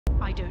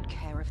I don't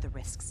care of the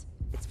risks.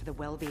 It's for the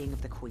well-being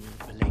of the Queen.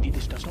 Milady,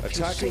 this does not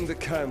feel Attacking safe. the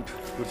camp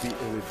would be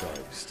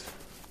ill-advised.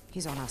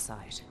 He's on our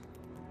side.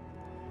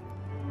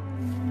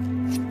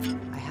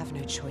 I have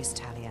no choice,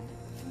 Talion.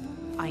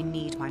 I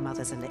need my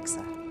mother's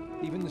elixir.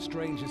 Even the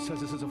stranger says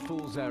this is a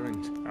fool's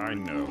errand. I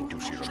know who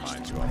she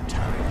reminds you of,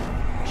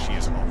 Talion. She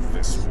is of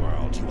this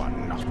world. You are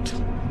not.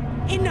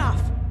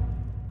 Enough!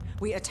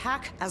 We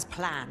attack as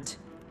planned.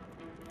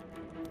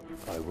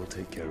 I will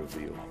take care of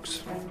the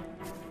orcs.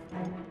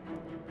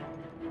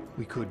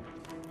 We could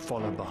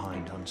follow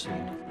behind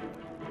unseen.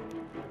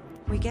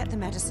 We get the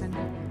medicine,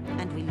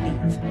 and we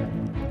leave.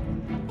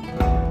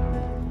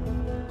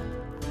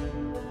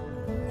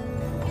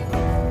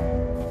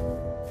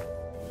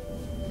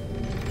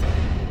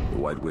 The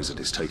White Wizard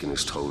has taken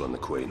his toll on the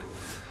Queen.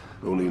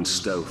 Only in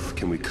stealth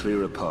can we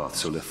clear a path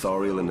so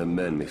Lithariel and her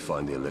men may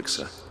find the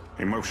elixir.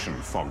 Emotion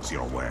fogs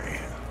your way.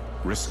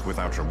 Risk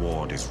without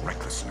reward is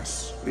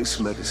recklessness. This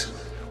medicine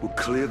will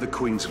clear the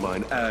Queen's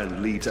mind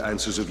and lead to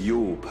answers of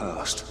your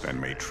past. Then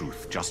may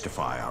truth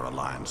justify our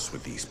alliance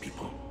with these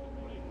people.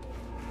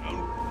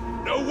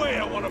 No way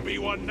I want to be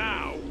one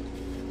now!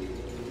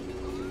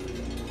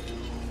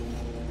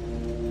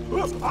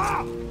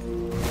 Ah!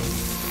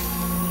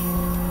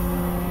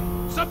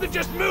 Something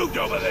just moved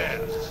over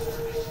there!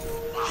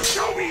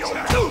 Show me your...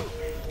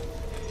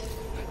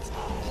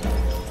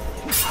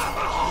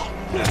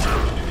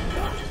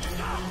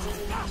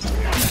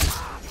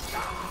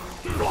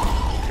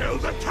 Kill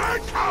the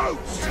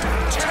turncoats!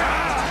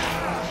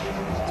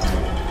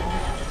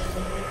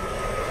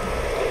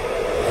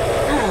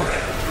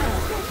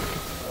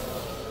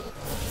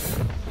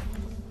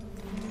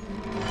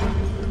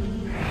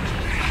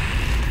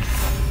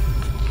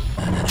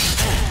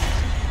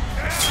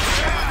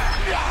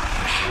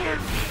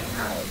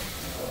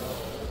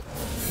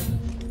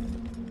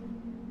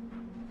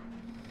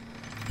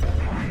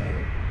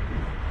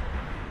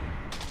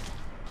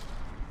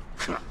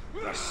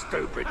 The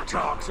stupid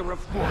talks are a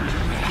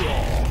fortune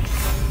draw.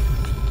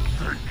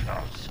 Think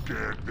how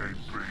scared they'd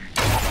be.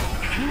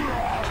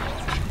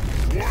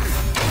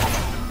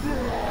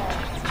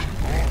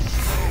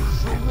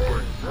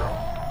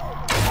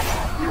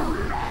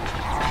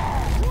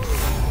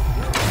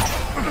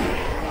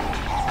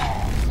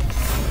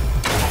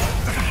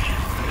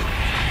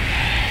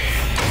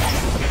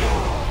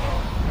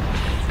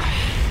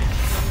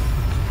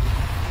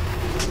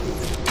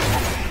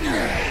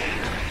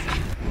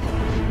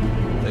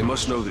 They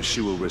must know that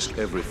she will risk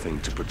everything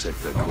to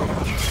protect their Queen.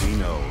 She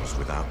knows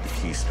without the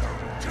keystone.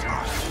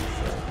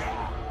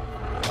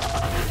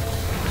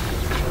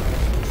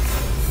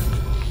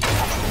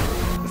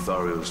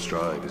 Lithariel's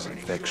drive is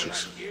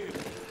infectious.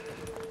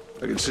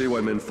 I can see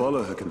why men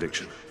follow her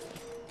conviction.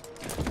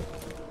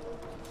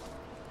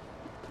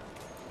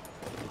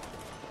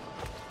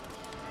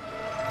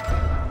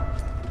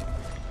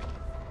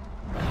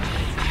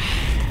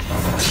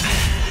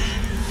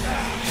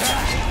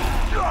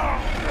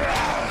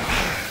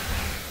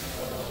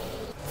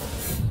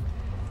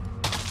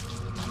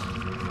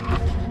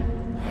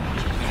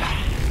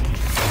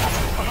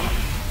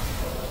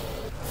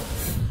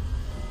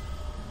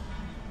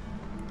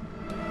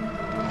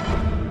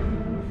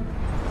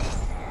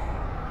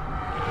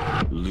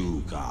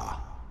 Luga.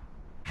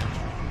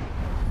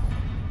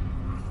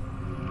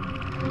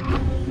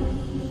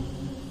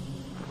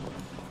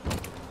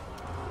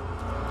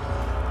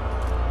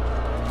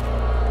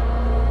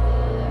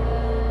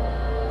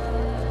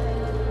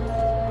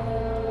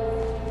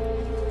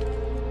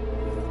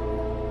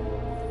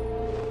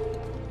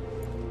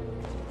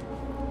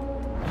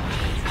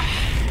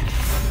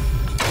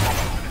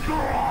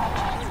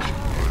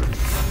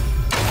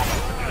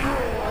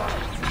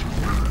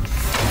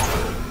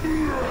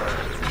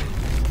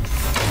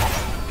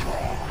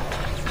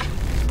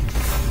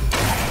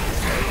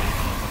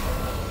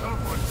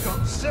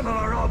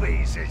 Similar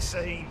hobbies, it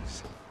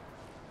seems.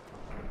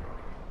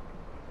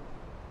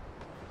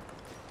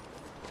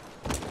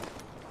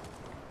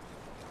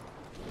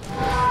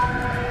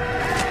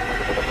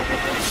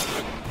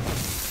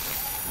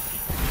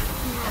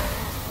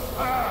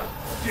 Ah,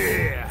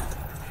 dear.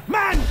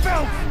 Man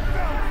filth!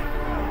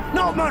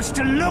 Not much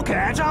to look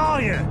at,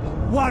 are you?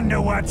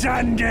 Wonder what's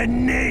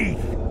underneath.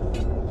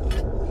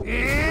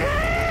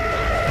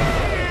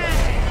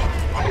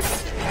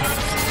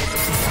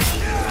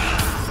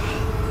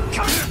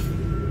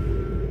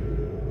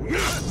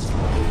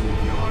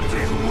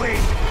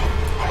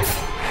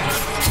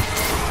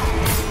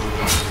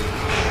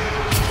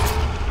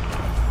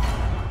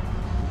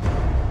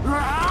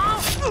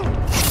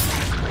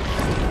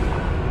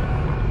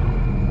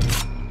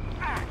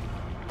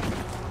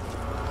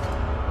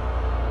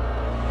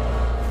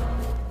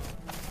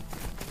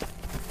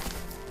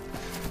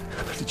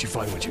 Did you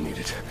find what you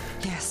needed?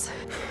 Yes.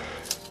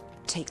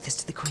 Take this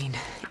to the Queen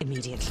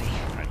immediately.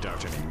 I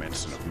doubt any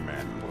medicine of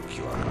men will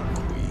cure our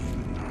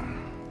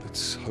Queen.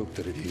 Let's hope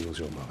that it heals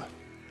your mother.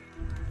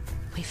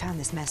 We found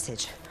this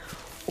message.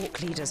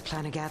 Orc leaders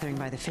plan a gathering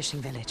by the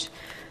fishing village.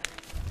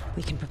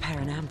 We can prepare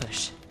an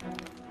ambush.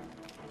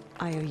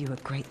 I owe you a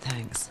great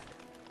thanks.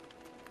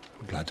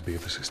 I'm glad to be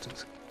of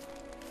assistance.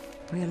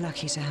 We're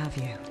lucky to have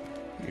you.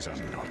 These are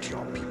not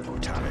your people,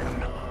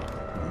 Talion.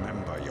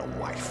 Remember your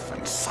wife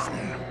and son.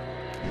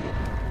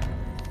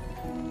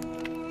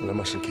 Well, I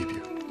mustn't keep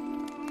you.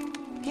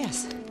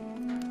 Yes.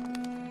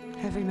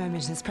 Every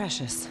moment is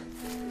precious.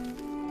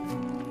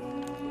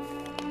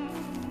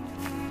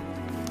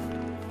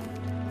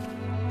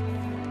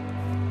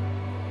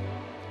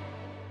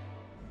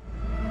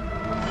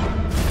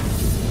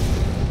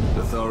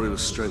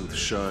 Lithariel's strength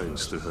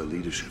shines through her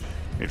leadership.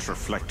 It's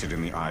reflected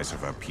in the eyes of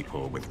her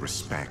people with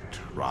respect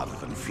rather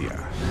than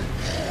fear.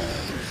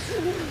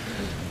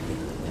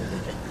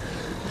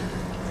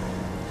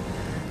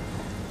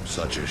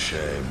 Such a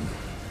shame.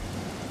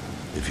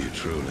 If you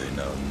truly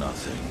know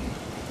nothing,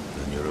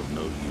 then you're of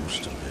no use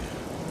to me.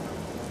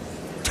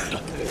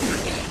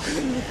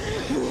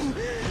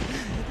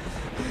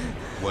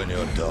 When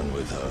you're done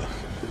with her,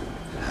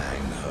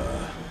 hang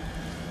her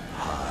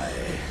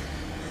high.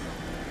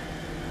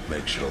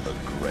 Make sure the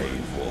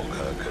Grave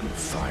Walker can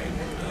find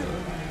her.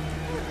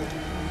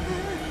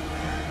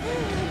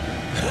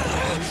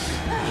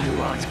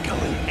 You aren't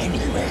going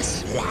anywhere,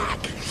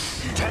 Slack.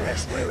 Tell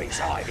us where he's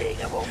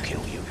hiding and we'll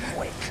kill you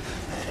quick.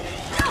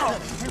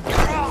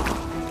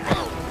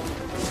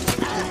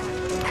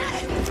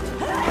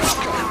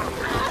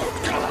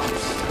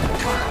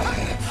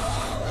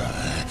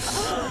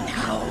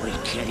 Now we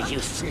kill you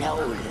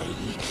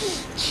slowly,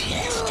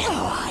 just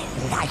how I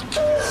like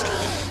it.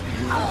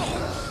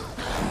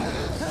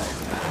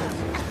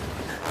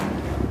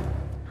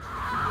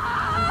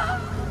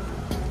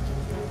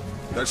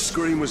 That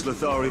scream was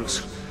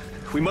Lithariel's.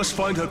 We must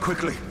find her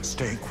quickly.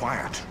 Stay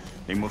quiet.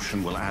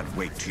 Emotion will add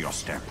weight to your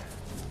step.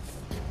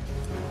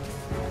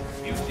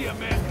 You see a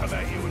man come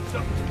at you and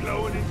something's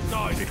glowing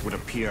inside. It would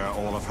appear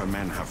all of her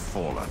men have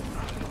fallen.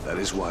 That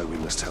is why we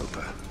must help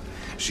her.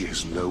 She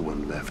has no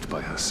one left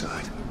by her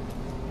side.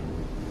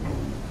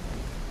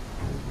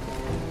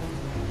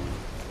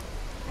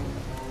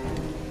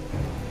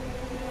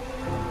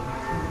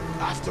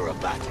 After a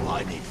battle,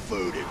 I need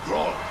food and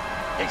grog.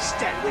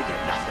 Instead, we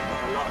get nothing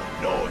but a lot of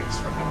noise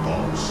from the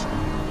boss.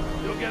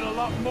 You'll get a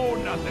lot more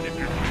nothing if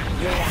you...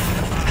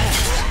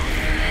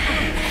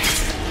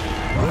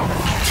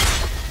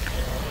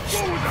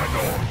 What was that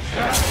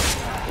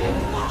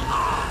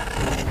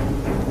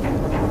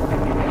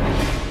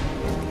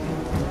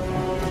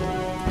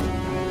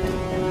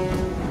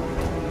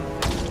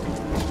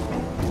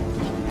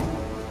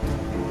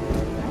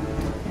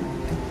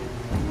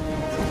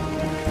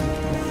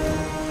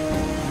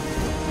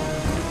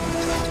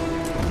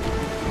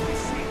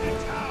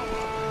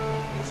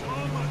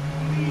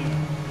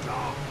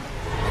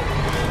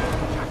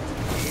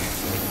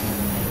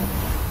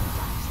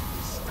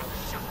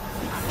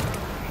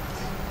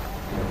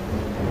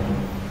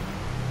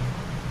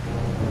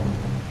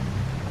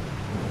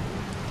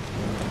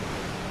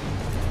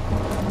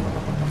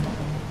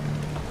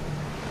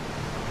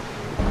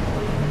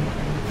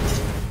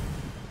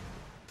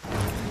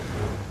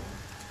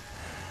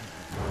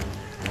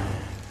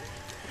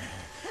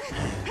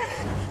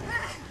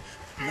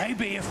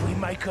Maybe if we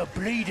make her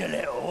bleed a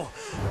little,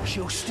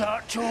 she'll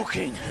start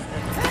talking.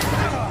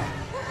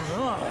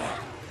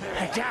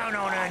 Down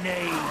on her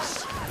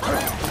knees.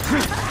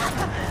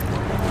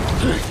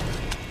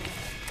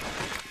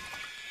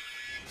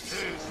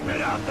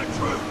 Spit out the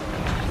truth.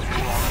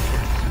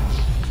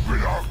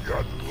 Spit out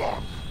your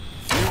luck.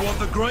 You want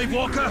the Grave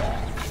Walker?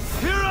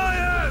 Here I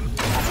am!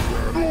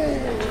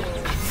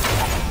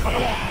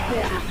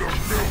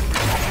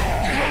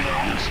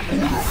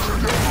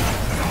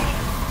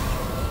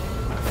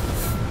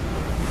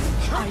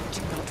 I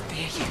do not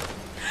fear you.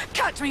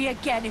 Cut me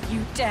again if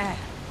you dare.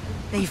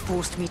 They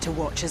forced me to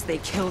watch as they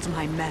killed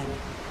my men,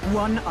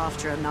 one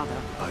after another.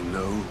 I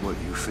know what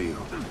you feel.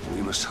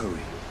 We must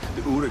hurry.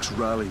 The Uruks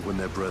rally when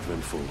their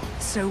brethren fall.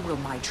 So will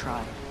my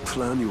tribe.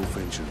 Plan your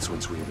vengeance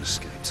once we have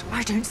escaped.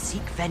 I don't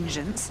seek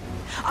vengeance.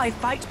 I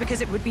fight because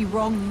it would be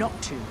wrong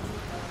not to.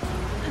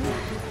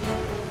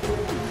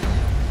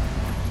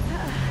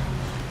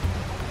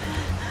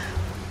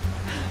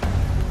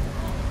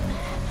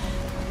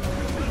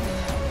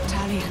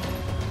 Talion,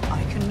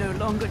 I can no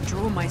longer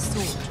draw my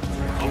sword.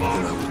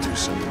 Then I will do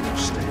so in your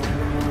stead.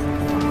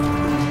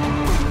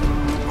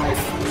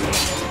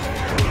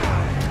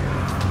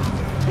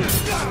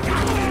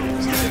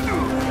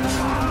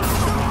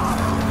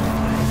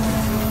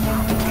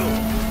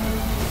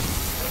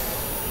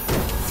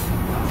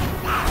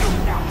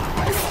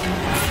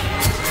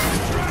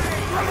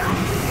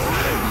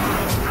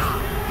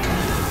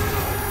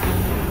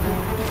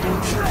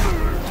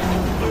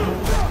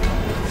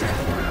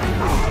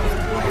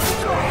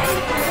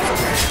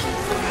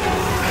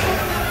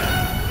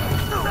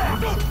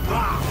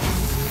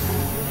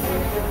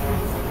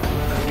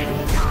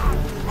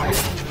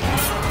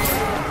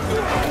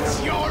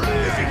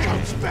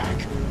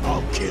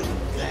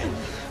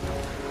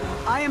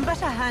 I am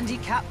but a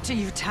handicap to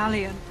you,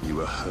 Talion.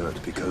 You are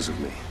hurt because of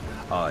me.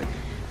 I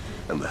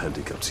am the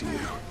handicap to you.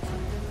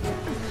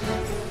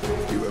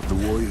 You have the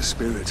warrior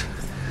spirit.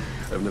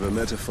 I've never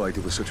met a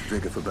fighter with such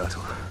vigor for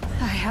battle.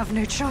 I have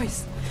no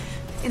choice.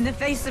 In the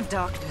face of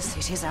darkness,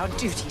 it is our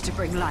duty to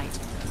bring light.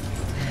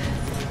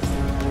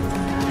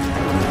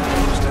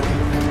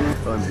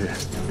 I'm here.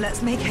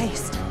 Let's make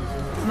haste.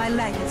 My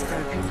leg is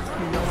broken,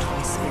 not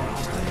my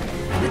spirit.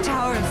 The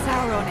Tower of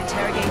Sauron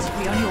interrogated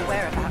me on your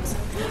whereabouts,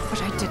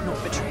 but I did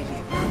not betray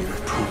you. You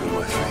have proven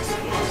my faith.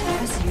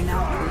 As you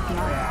now prove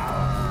mine.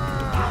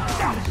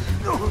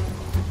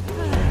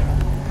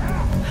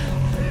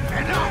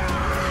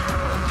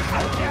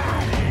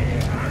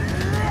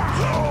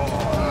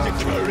 The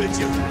courage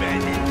of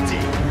men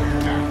indeed.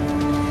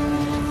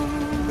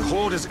 The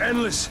horde is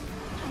endless.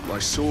 My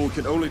sword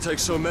can only take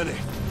so many.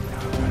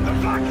 The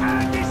Black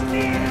Hand is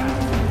near!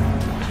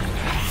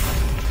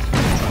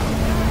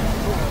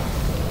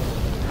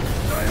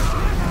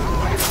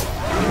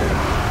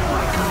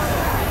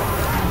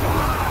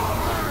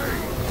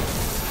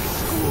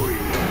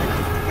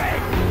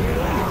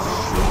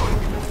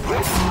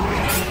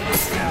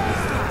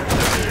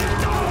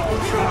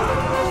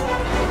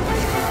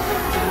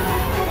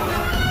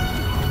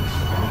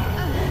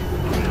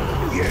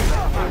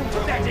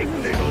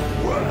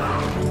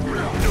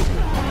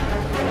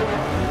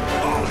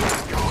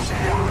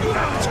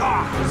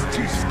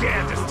 Too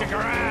scared to stick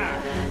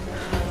around.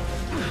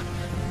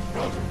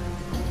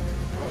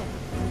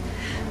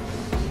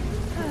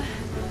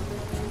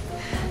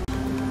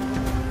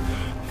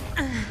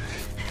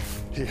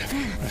 Here,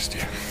 rest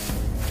here.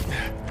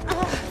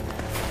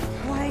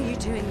 Why are you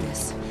doing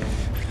this?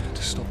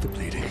 To stop the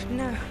bleeding.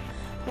 No.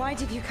 Why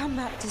did you come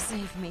back to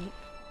save me?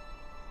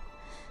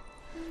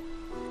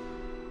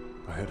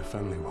 I had a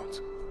family once.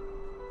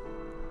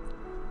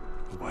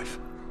 A wife.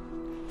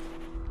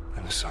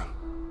 And a son.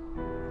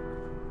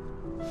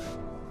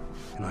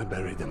 And I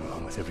buried them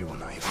along with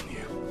everyone I even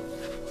knew.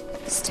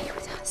 Stay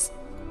with us.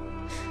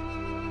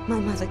 My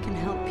mother can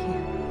help you.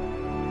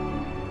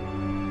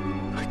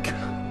 I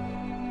can't.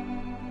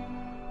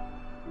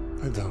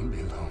 I don't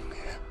belong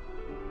here.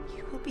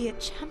 You will be a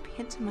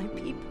champion to my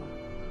people.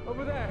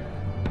 Over there.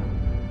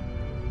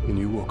 And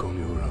you walk on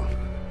your own.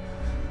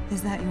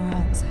 Is that your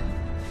answer?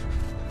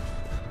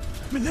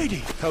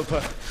 Milady! Help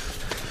her.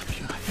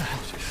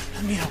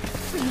 Let me help.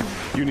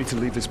 You need to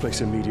leave this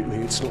place immediately.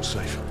 It's not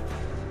safe.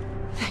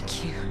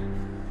 Thank you,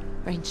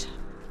 Ranger.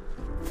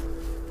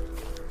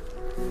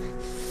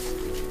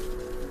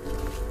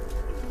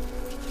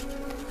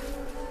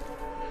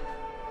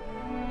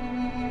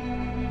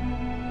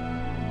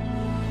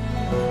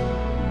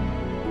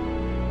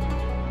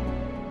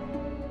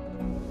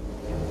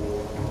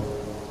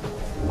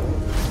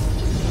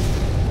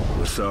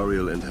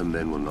 Lothariel and her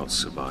men will not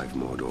survive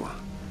Mordor.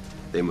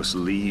 They must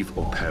leave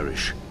or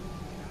perish.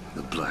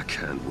 The Black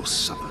Hand will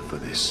suffer for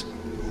this.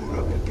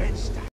 You're up against